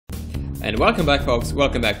And welcome back, folks,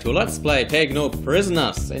 welcome back to Let's Play Take No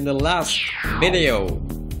Prisoners. In the last video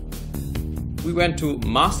we went to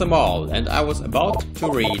Master Mall and I was about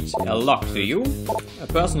to read a log to you, a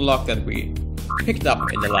personal log that we picked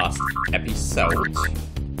up in the last episode.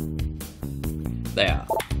 There.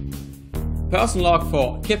 Personal log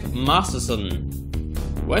for Kip Masterson.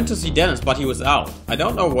 Went to see Dennis but he was out. I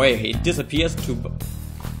don't know where he disappears to,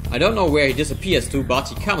 but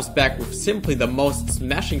he comes back with simply the most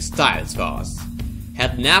smashing styles for us.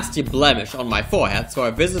 Had nasty blemish on my forehead, so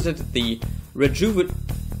I visited the rejuve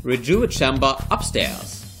chamber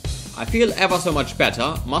upstairs. I feel ever so much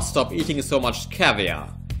better, must stop eating so much caviar.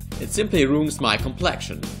 It simply ruins my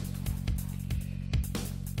complexion.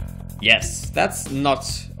 Yes, that's not...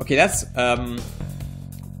 Okay, that's...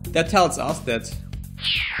 that tells us that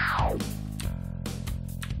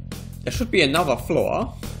there should be another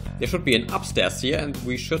floor. There should be an upstairs here and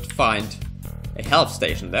we should find a health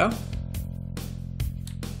station there.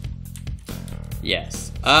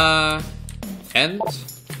 Yes. And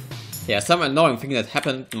yeah, some annoying thing that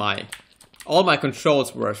happened, all my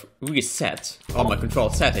controls were reset. All my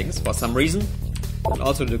control settings for some reason. And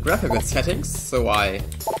also the graphical settings, so I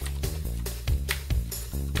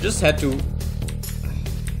just had to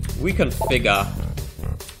reconfigure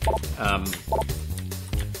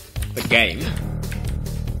the game.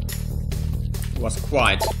 Was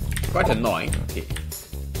quite annoying. Okay.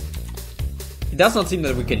 It does not seem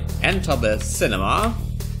that we can enter the cinema.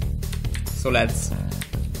 So let's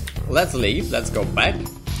leave. Let's go back.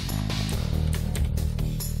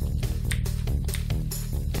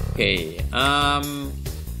 Okay.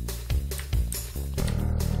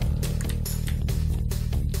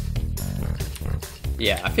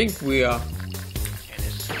 Yeah, I think we are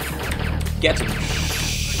getting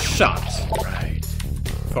shot. Right.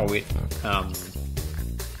 Before we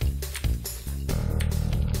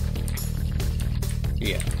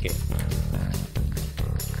yeah, okay.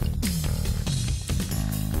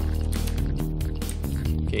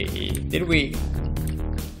 Okay, did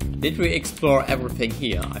we explore everything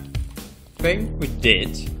here? I think we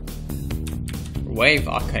did. Wave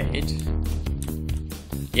arcade.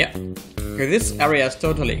 Yeah. Okay, this area is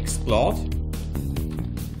totally explored.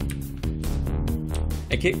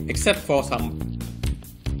 Okay, except for some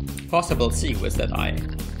possible secrets that I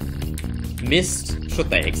missed, should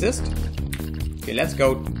they exist. Okay, let's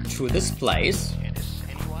go to this place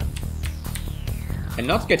and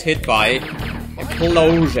not get hit by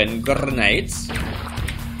explosion grenades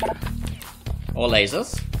or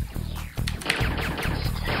lasers.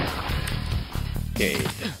 Okay.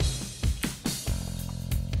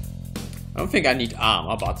 I don't think I need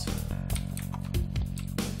armor, but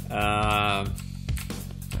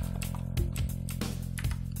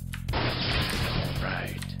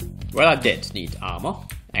right. Well, I did need armor,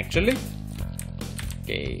 actually.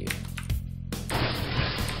 Okay.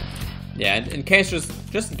 Yeah, and in case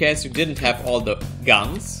just in case you didn't have all the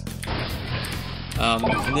guns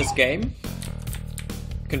in this game,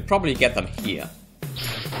 you can probably get them here.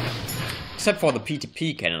 Except for the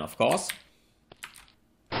PTP cannon, of course.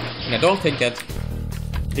 And I don't think that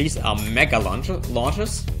these are mega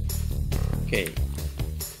launchers. Okay.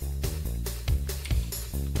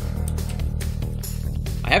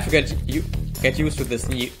 I have to get used to this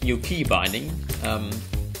new key binding,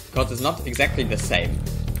 because it's not exactly the same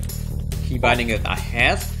key binding that I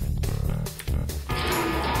had.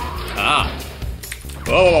 Ah.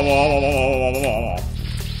 Whoa.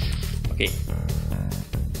 Okay.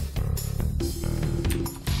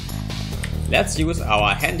 Let's use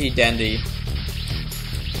our handy dandy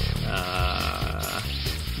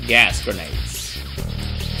gas grenades.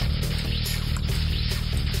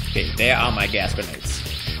 Okay, there are my gas grenades.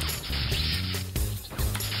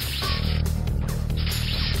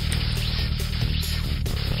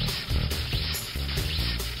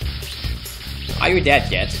 Are you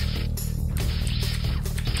dead yet?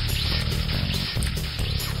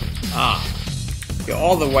 Ah, you're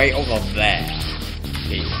all the way over there.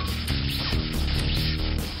 Okay.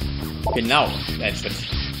 Okay, now that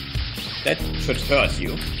should hurt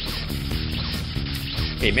you.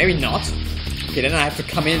 Okay, maybe not. Okay, then I have to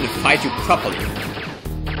come in and fight you properly.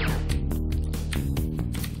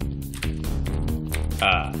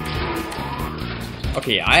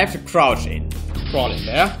 Okay, I have to crawl in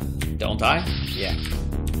there, don't I? Yeah.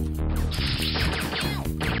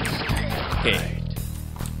 Okay.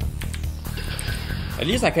 At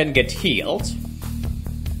least I can get healed.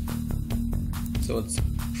 So it's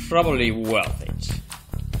probably worth it.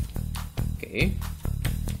 Okay.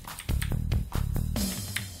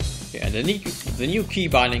 Okay, and the new key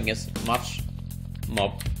binding is much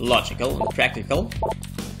more logical and practical.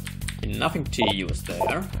 Nothing to use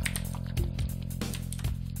there.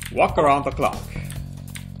 Walk around the clock.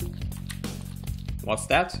 What's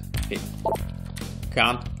that? Okay.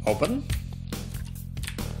 Can't open.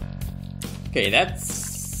 Okay,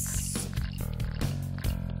 that's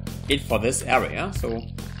it for this area, so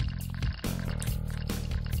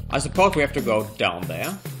I suppose we have to go down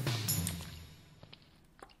there.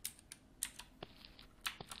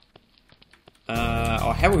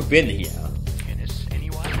 Or have we been here?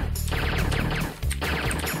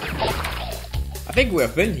 I think we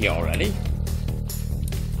have been here already.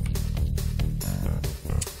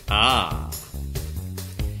 Ah.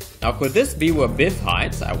 Now could this be where Biff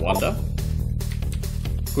hides, I wonder?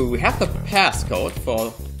 Could we have the passcode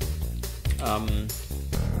for...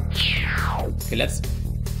 Okay,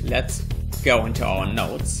 let's go into our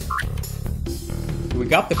notes. We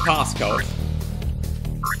got the passcode.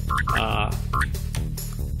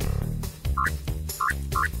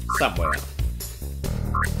 Somewhere.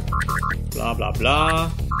 Blah blah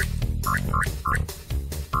blah.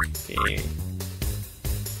 Okay.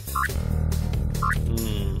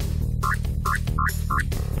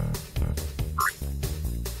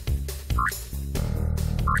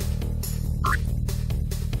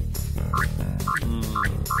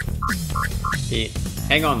 Okay,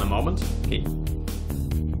 hang on a moment. Okay.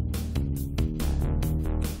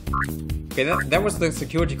 Okay, that was the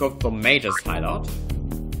security code for Major's hideout.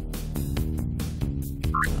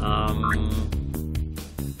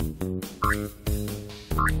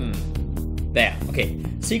 There. Okay.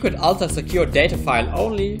 Secret ultra secure data file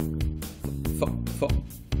only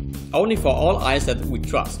for all eyes that we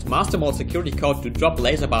trust. Master mode security code to drop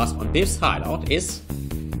laser bars on Biff's hideout is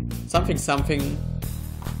something something.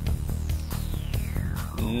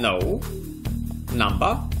 No.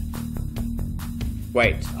 Number.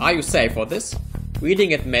 Wait, are you safe for this?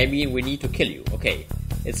 Reading it may mean we need to kill you. Okay.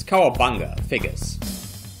 It's cowabunga figures.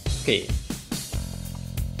 Okay.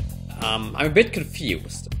 I'm a bit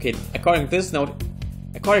confused. Okay, according to this note,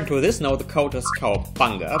 the code is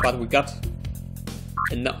cowabunga, but we got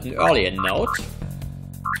an earlier note.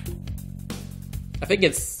 I think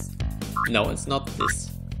it's... No, it's not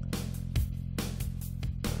this.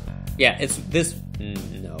 Yeah, it's this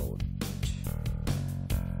note.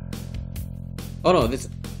 Oh no, this...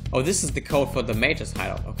 Oh, this is the code for the Major's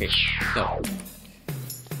hideout. Okay, no.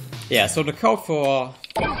 Yeah, so the code for...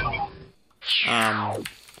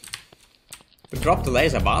 to drop the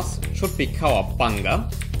laser bars should be cowabunga.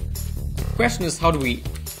 The question is, how do we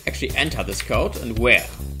actually enter this code and where?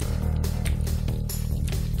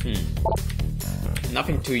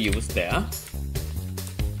 Nothing to use there.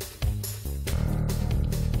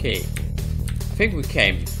 Okay. I think we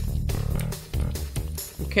came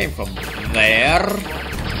from there.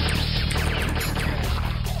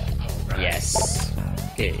 Yes.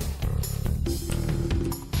 Okay.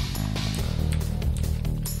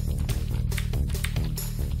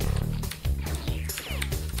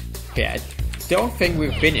 Okay, I don't think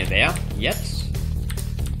we've been in there yet.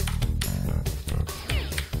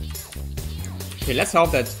 Okay, let's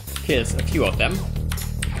hope that kills a few of them.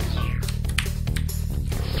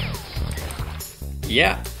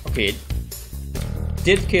 Yeah, okay.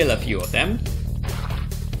 Did kill a few of them.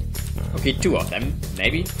 Okay, 2 of them,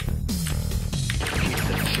 maybe.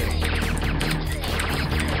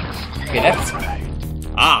 Okay, let's...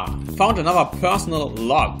 Ah, found another personal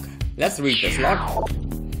log. Let's read this log.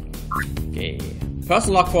 Okay.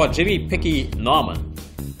 Personal log for Jimmy Picky Norman.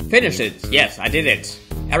 Finish it. Yes, I did it.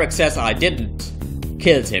 Eric says I didn't.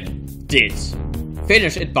 Killed him. Did.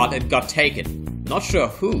 Finish it, but it got taken. Not sure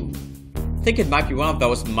who. Think it might be one of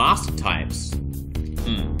those master types.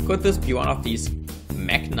 Could this be one of these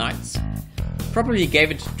mech knights? Probably gave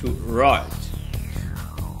it to Rod.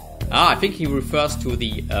 Ah, I think he refers to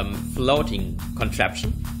the floating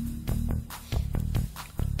contraption.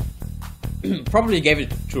 Probably gave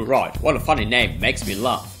it to Rod. What a funny name, makes me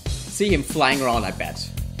laugh. See him flying around, I bet.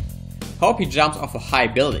 Hope he jumps off a high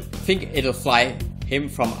building. Think it'll fly him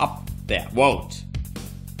from up there. Won't.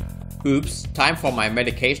 Oops, time for my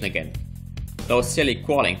medication again. Those silly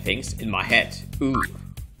crawling things in my head. Ooh.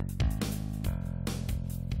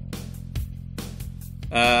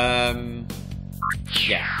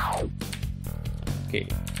 Yeah. Okay.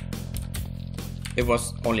 It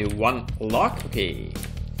was only one lock? Okay.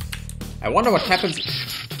 I wonder what happens...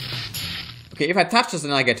 Okay, if I touch this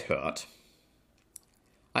and I get hurt.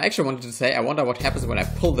 I actually wanted to say, I wonder what happens when I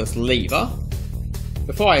pull this lever.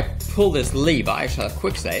 Before I pull this lever, I shall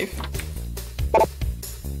quick save.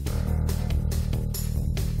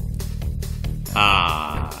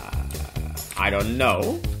 I don't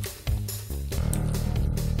know.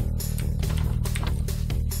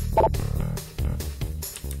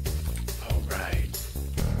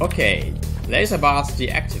 Okay, laser bars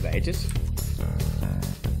deactivated.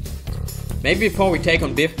 Maybe before we take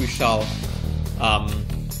on Biff, we shall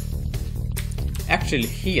actually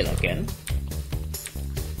heal again.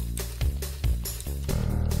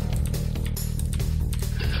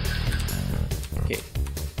 Okay.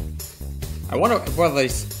 I wonder whether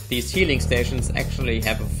these healing stations actually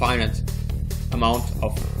have a finite amount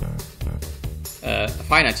of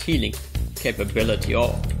finite healing capability, or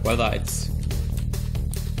whether it's,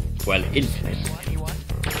 well, infinite.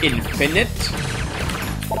 Infinite.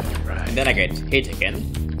 And then I get hit again.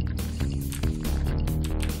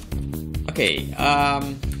 Okay,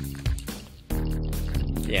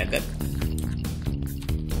 yeah,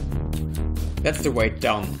 that's the way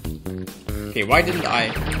down. Okay, why didn't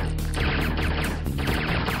I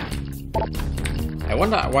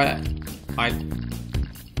wonder why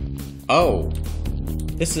oh,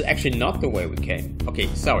 this is actually not the way we came. Okay,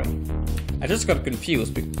 sorry. I just got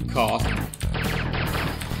confused because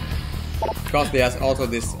there's also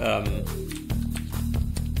this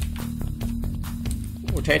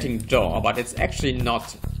rotating door, but it's actually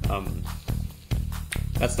not,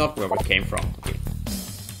 that's not where we came from. Okay.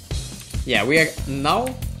 Yeah, we're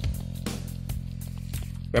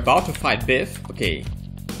about to fight Biff. Okay.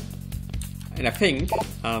 And I think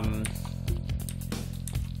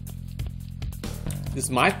this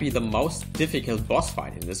might be the most difficult boss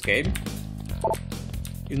fight in this game.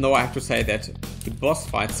 Even though I have to say that the boss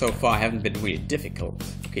fights so far haven't been really difficult.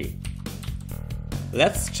 Okay.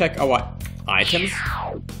 Let's check our items.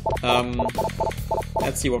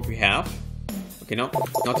 Let's see what we have. Okay, no,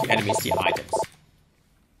 not the enemies, the items.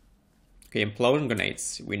 Okay, implosion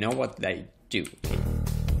grenades. We know what they do. Okay.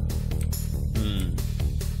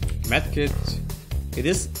 Medkit. Okay,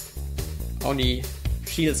 this only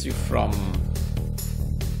shields you from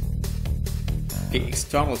the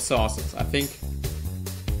external sources. I think.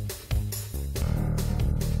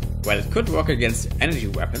 Well, it could work against energy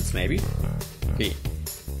weapons, maybe. Okay.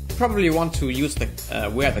 Probably want to use the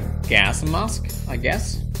wear the gas mask, I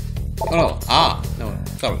guess. Oh no! No,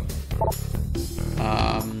 sorry.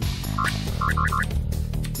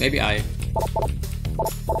 Maybe I.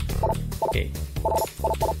 Okay.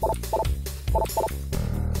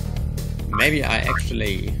 Maybe I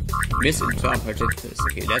actually misinterpreted this.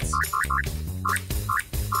 Okay, let's.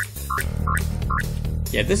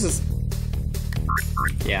 Yeah, this is.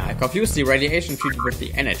 Yeah, I confused the radiation treatment with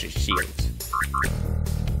the energy shield.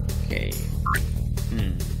 Okay.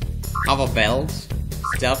 Hover belt,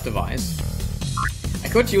 stealth device. I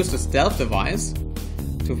could use the stealth device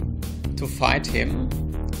to fight him,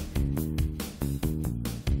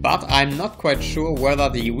 but I'm not quite sure whether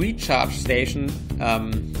the recharge station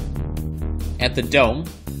at the dome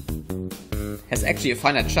has actually a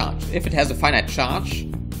finite charge. If it has a finite charge,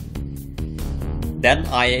 then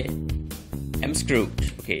I am screwed.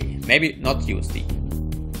 Okay, maybe not use the.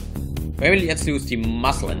 Maybe let's use the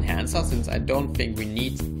muscle enhancer, since I don't think we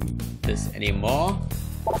need this anymore.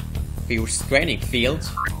 The restraining field.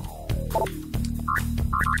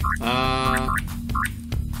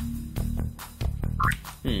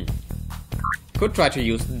 Could try to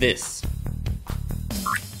use this.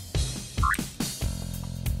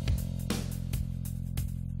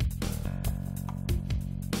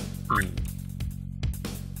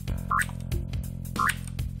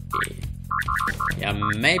 Yeah,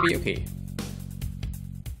 maybe. Okay.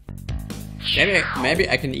 Maybe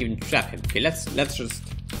I can even trap him. Okay, let's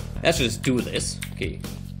just do this. Okay.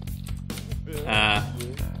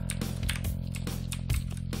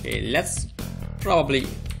 Okay, let's probably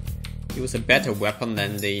use a better weapon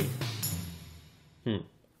than the.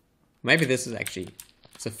 Maybe this is actually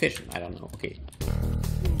sufficient. I don't know. Okay.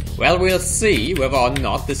 Well, we'll see whether or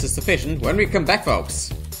not this is sufficient when we come back,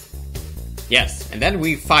 folks. Yes, and then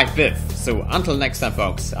we fight Biff. So until next time,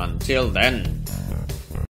 folks. Until then.